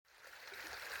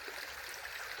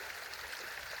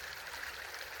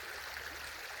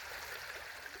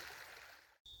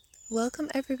Welcome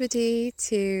everybody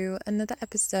to another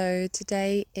episode.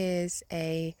 Today is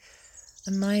a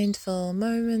mindful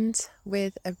moment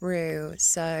with a brew.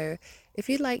 So if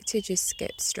you'd like to just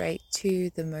skip straight to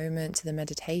the moment, to the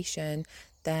meditation,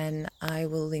 then I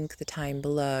will link the time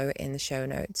below in the show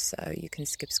notes so you can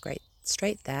skip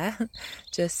straight there,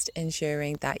 just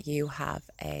ensuring that you have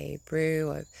a brew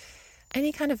or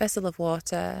any kind of vessel of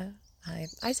water.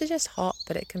 I suggest hot,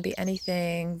 but it can be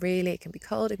anything really. It can be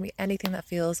cold, it can be anything that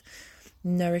feels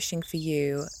nourishing for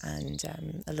you,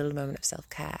 and a little moment of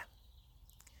self-care.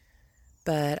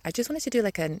 But I just wanted to do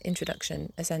like an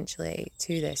introduction essentially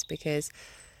to this because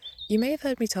you may have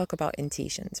heard me talk about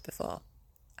intentions before,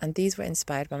 and these were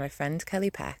inspired by my friend Kelly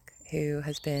Peck, who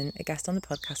has been a guest on the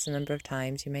podcast a number of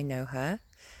times. You may know her.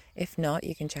 If not,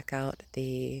 you can check out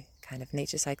the kind of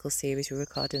nature cycle series we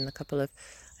recorded in a couple of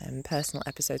personal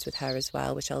episodes with her as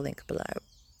well, which I'll link below.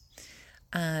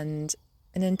 And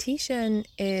an intention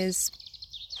is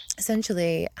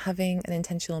essentially having an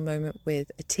intentional moment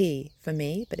with a tea for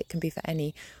me, but it can be for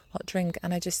any hot drink.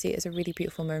 And I just see it as a really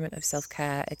beautiful moment of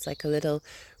self-care. It's like a little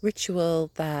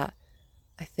ritual that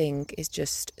I think is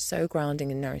just so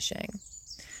grounding and nourishing.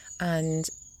 And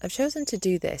I've chosen to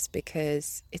do this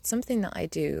because it's something that I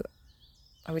do,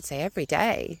 I would say, every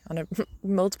day,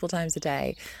 multiple times a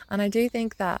day. And I do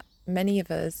think that many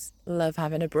of us love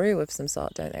having a brew of some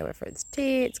sort, don't they? Whether it's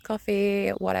tea, it's coffee,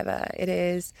 whatever it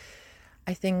is.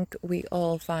 I think we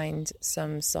all find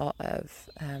some sort of,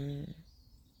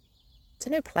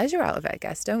 pleasure out of it, I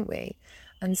guess, don't we?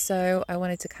 And so I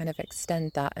wanted to kind of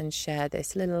extend that and share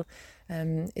this little,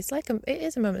 it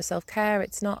is a moment of self-care.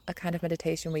 It's not a kind of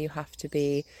meditation where you have to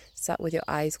be sat with your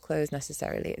eyes closed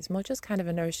necessarily. It's more just kind of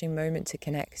a nourishing moment to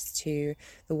connect to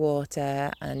the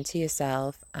water and to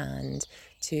yourself, and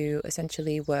to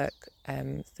essentially work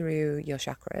through your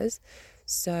chakras.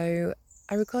 So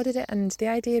I recorded it, and the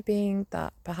idea being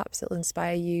that perhaps it'll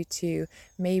inspire you to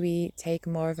maybe take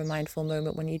more of a mindful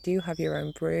moment when you do have your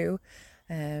own brew,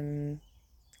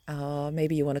 or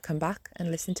maybe you want to come back and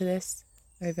listen to this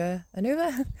over and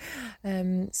over.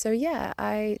 So yeah,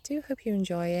 I do hope you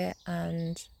enjoy it,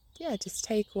 and yeah, just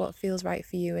take what feels right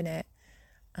for you in it,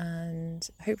 and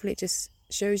hopefully it just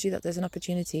shows you that there's an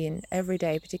opportunity in every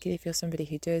day, particularly if you're somebody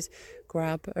who does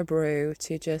grab a brew,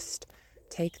 to just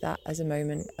take that as a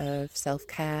moment of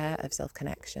self-care, of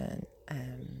self-connection,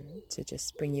 to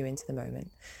just bring you into the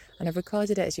moment. And I've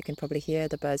recorded it, as you can probably hear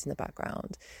the birds in the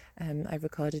background. I've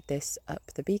recorded this up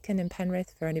the Beacon in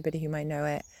Penrith, for anybody who might know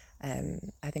it.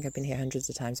 I think I've been here hundreds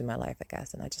of times in my life, I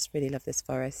guess, and I just really love this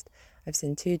forest. I've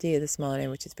seen 2 deer this morning,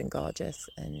 which has been gorgeous,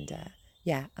 and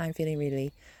yeah, I'm feeling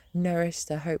really nourished,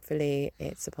 so hopefully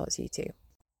it supports you too.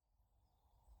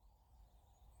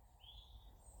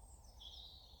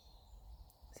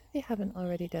 So if you haven't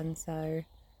already done so,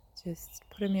 just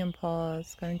putting me on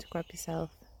pause, going to grab yourself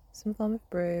some form of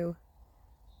brew.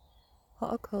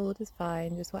 Hot or cold is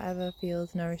fine, just whatever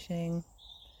feels nourishing,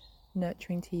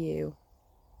 nurturing to you.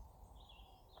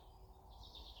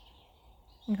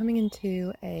 And coming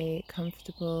into a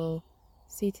comfortable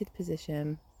seated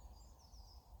position.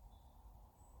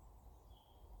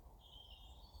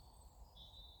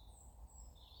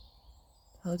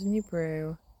 Holding your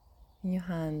brew in your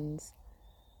hands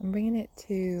and bringing it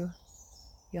to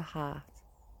your heart.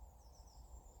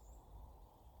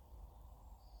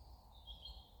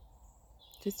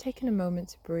 Just taking a moment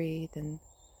to breathe, and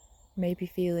maybe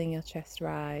feeling your chest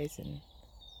rise and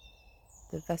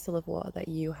the vessel of water that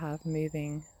you have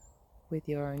moving with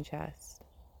your own chest,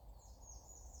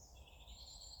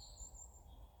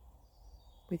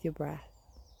 with your breath.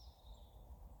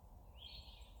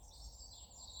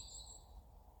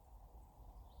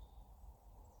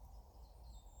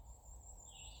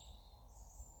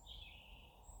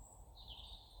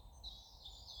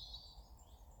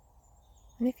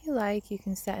 And if you like, you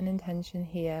can set an intention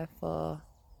here for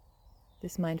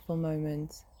this mindful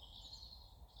moment,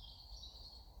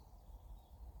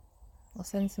 or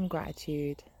send some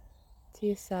gratitude to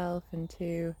yourself and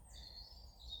to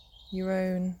your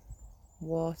own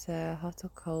water, hot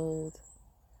or cold,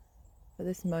 for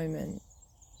this moment,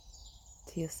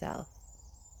 to yourself.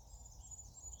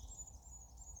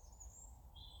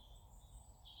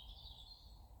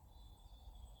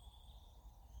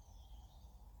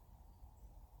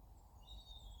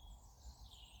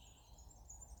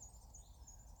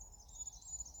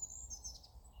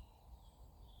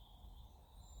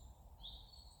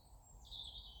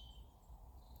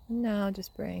 And now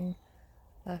just bring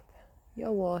up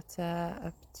your water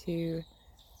up to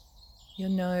your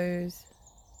nose,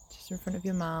 just in front of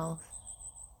your mouth,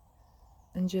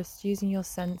 and just using your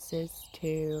senses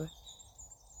to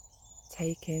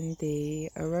take in the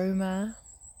aroma,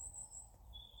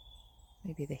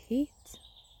 maybe the heat.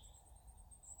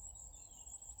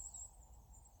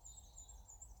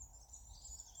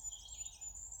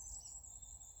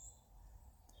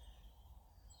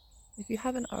 If you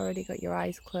haven't already got your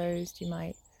eyes closed, you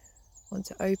might want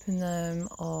to open them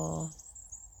or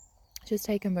just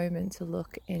take a moment to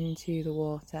look into the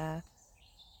water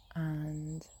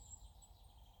and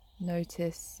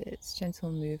notice its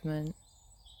gentle movement,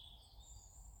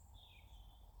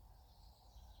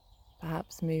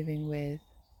 perhaps moving with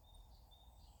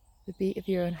the beat of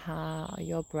your own heart or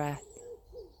your breath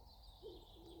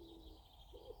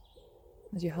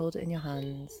as you hold it in your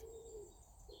hands.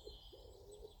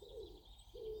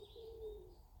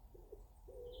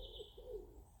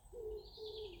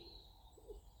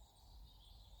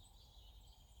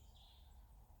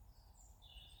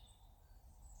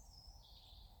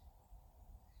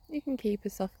 You can keep a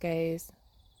soft gaze,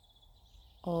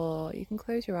 or you can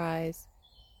close your eyes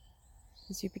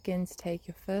as you begin to take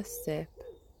your first sip.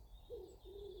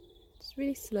 Just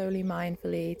really slowly,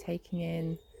 mindfully taking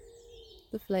in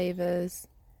the flavors,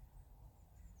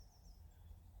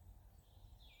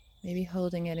 maybe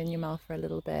holding it in your mouth for a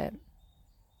little bit.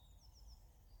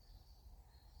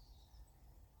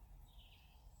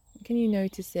 Can you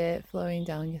notice it flowing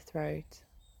down your throat?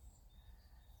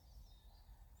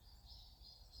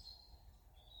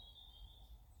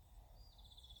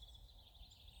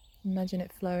 Imagine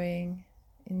it flowing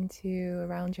into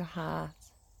around your heart,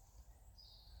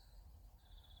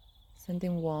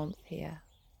 sending warmth here.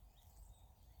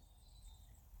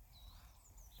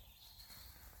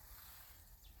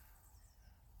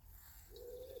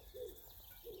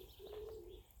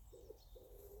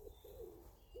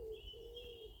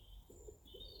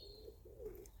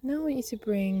 Now I want you to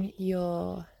bring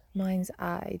your mind's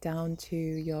eye down to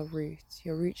your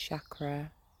root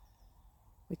chakra,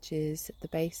 which is at the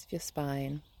base of your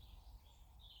spine.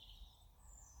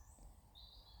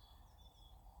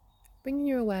 Bringing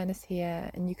your awareness here,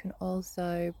 and you can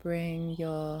also bring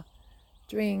your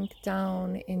drink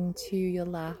down into your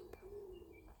lap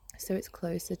so it's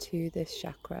closer to this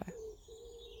chakra.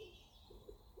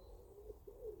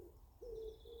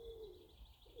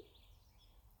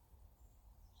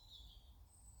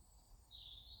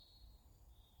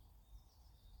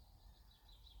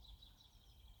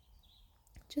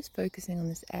 Just focusing on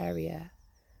this area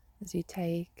as you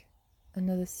take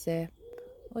another sip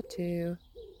or two.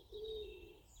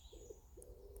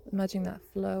 Imagine that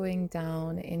flowing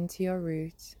down into your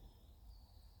root.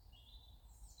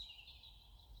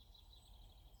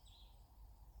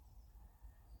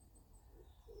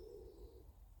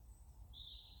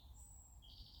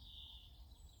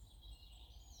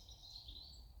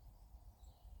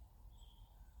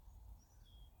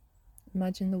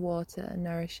 Imagine the water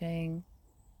nourishing,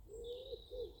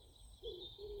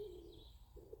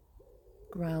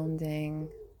 grounding,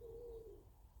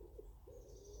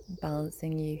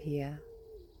 balancing you here.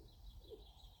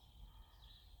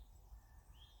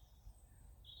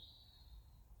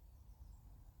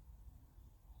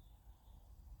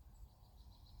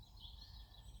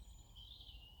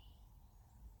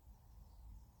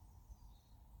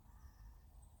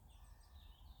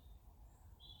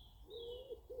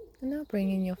 And now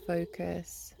bringing your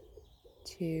focus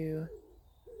to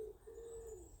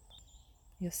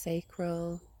your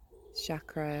sacral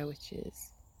chakra, which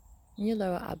is in your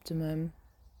lower abdomen.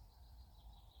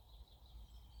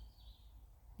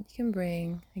 You can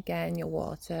bring again your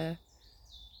water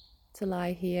to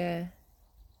lie here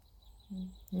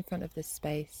in front of this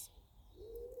space.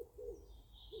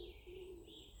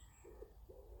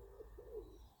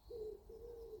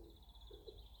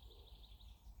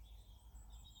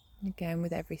 Again,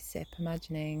 with every sip,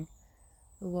 imagining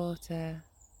the water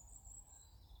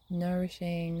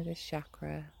nourishing this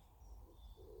chakra.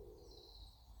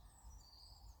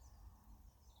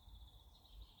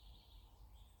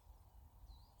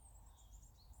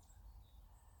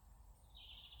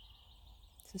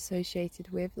 It's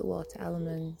associated with the water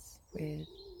elements, with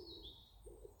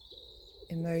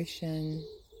emotion,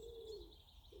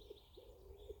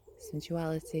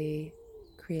 sensuality,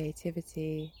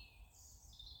 creativity.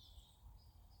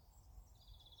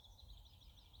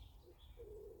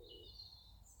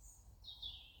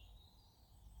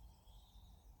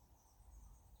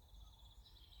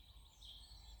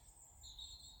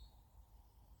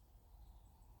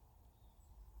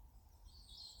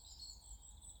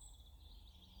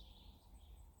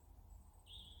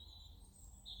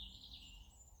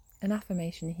 An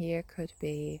affirmation here could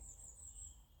be,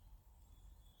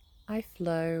 I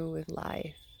flow with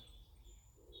life.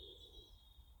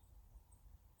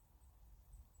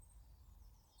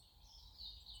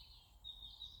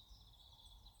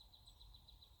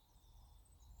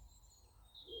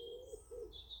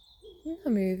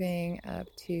 Now moving up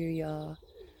to your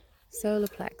solar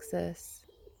plexus.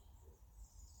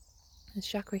 The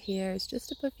chakra here is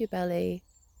just above your belly.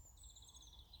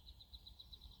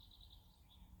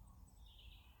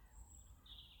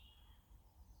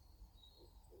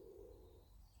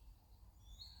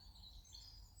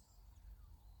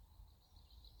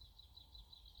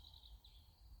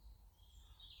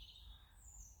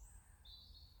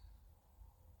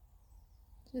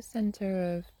 The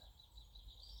center of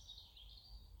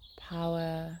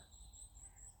power,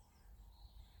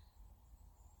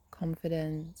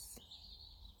 confidence,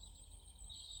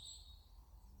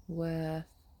 worth.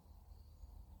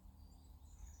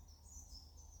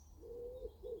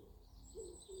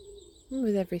 And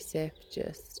with every sip,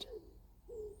 just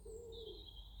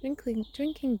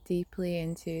drinking deeply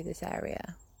into this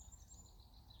area.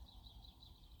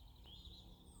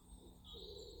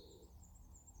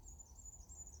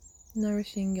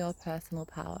 Nourishing your personal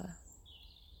power.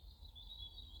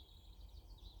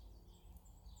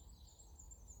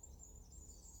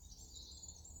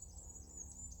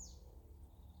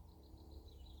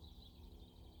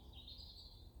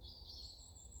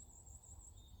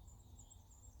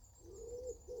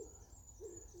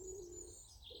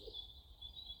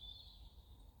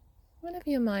 Whenever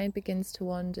your mind begins to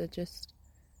wander, just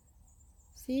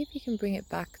see if you can bring it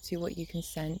back to what you can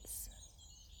sense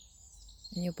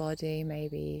in your body,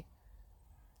 maybe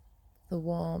the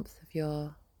warmth of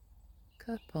your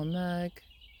cup or mug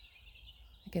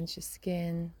against your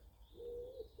skin,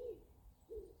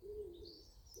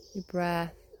 your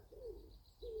breath.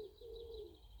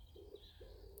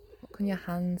 What can your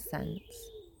hands sense?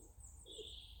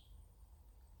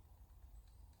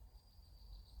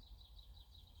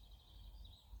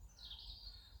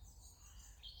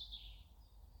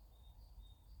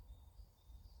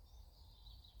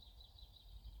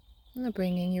 And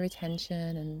bringing your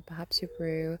attention and perhaps your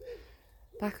brew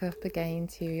back up again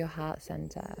to your heart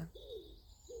center.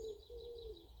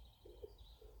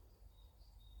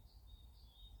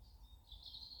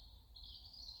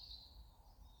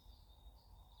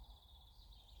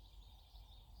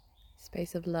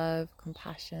 Space of love,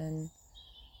 compassion,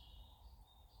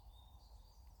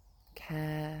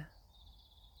 care,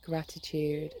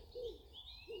 gratitude.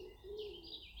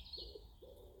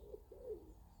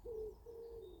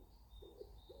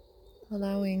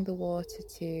 Allowing the water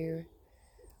to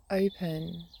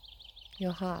open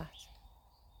your heart.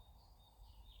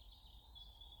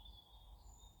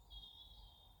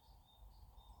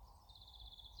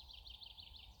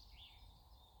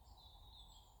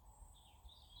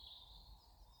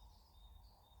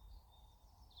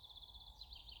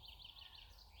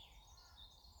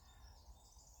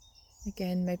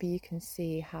 Again, maybe you can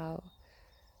see how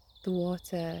the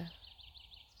water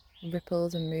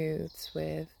ripples and moves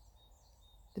with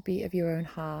the beat of your own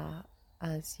heart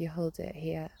as you hold it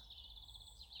here.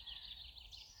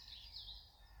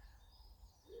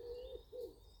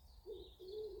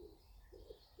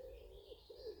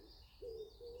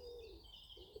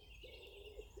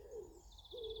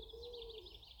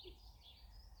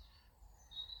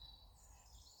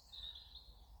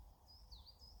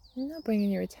 And now bringing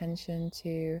your attention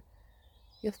to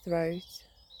your throat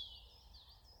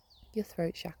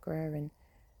chakra, and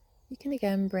you can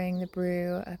again bring the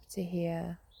brew up to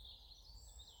here,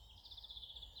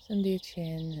 under your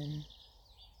chin, and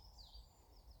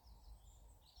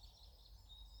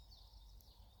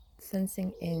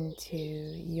sensing into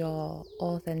your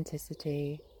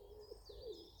authenticity,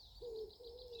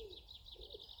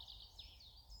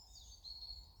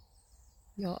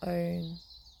 your own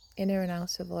inner and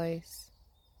outer voice.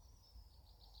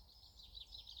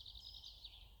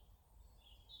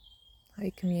 How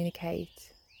you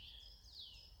communicate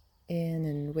in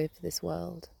and with this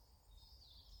world.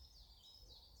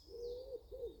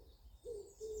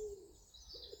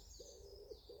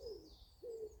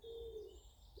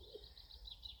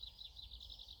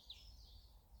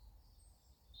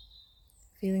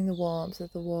 Feeling the warmth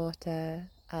of the water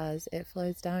as it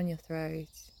flows down your throat,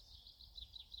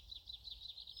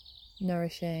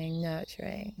 nourishing,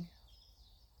 nurturing.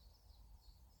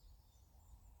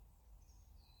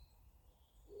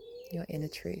 Your inner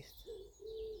truth.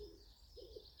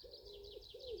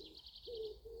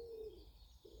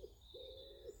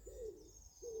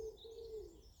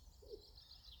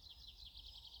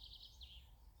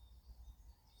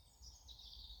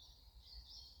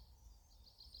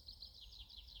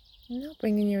 And now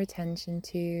bringing your attention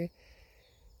to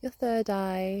your third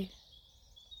eye.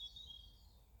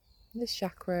 This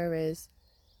chakra is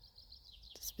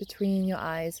just between your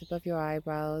eyes, above your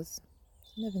eyebrows,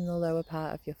 kind of in the lower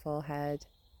part of your forehead.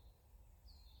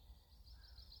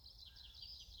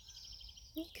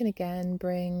 You can again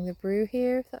bring the brew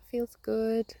here if that feels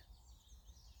good.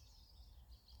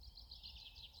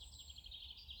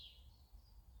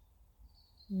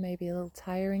 Maybe a little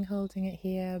tiring holding it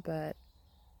here, but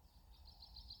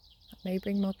that may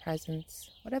bring more presence.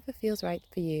 Whatever feels right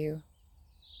for you.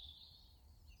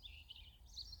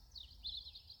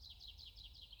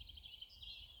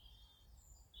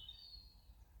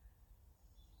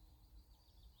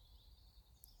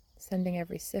 Sending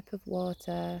every sip of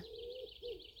water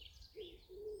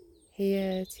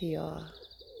here to your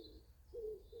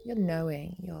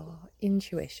knowing, your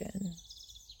intuition.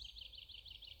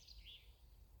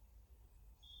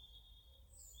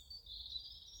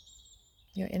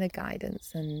 Your inner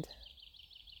guidance and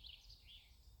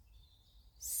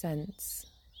sense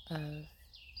of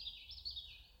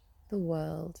the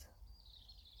world.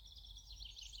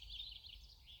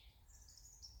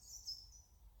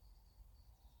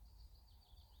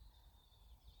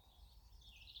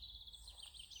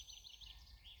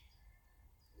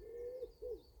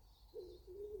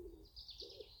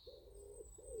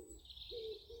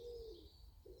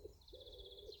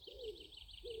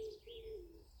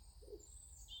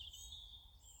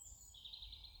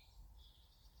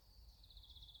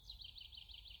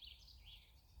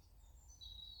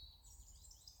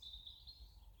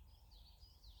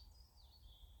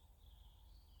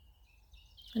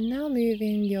 And now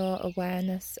moving your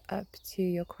awareness up to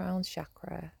your crown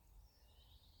chakra,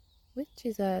 which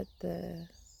is at the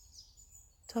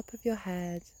top of your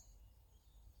head.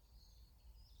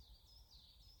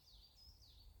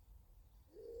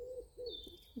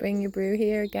 Bring your brew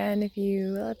here again if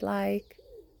you would like.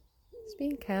 Just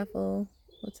being careful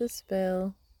not to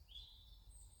spill.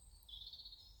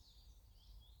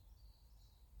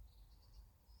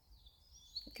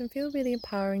 It can feel really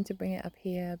empowering to bring it up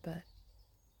here, but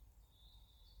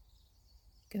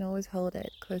you can always hold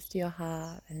it close to your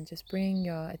heart and just bring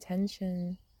your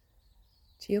attention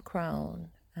to your crown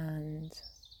and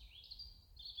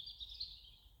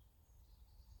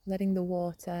letting the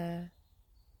water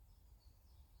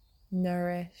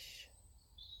nourish,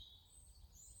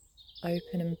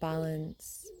 open and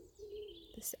balance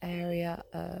this area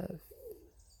of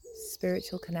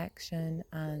spiritual connection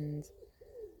and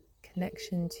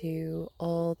connection to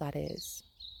all that is.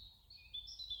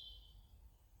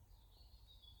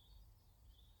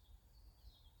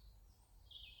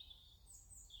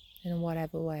 In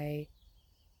whatever way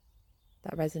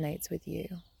that resonates with you.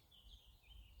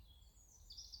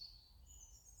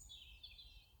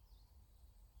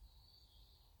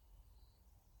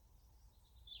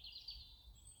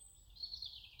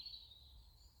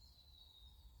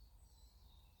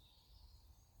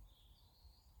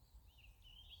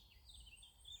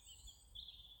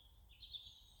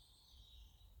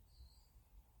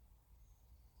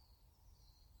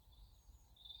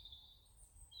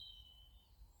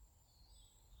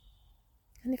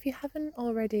 And if you haven't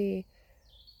already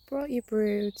brought your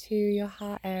brew to your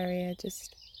heart area,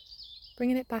 just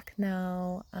bringing it back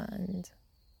now and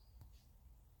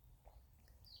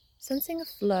sensing a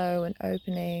flow and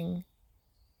opening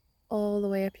all the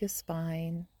way up your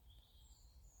spine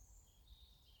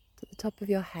to the top of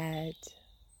your head,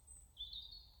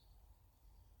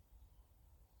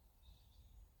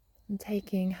 and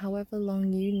taking however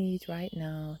long you need right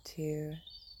now to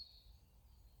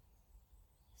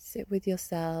sit with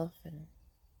yourself and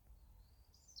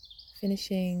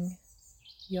finishing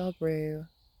your brew.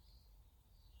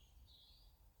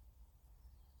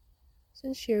 Just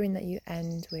ensuring that you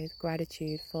end with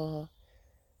gratitude for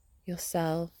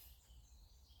yourself,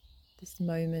 this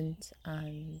moment,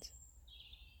 and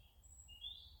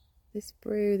this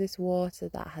brew, this water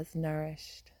that has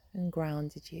nourished and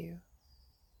grounded you.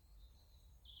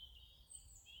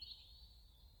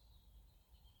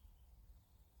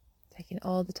 Taking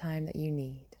all the time that you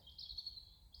need.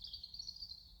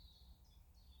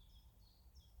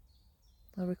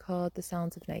 I'll record the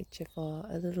sounds of nature for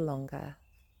a little longer.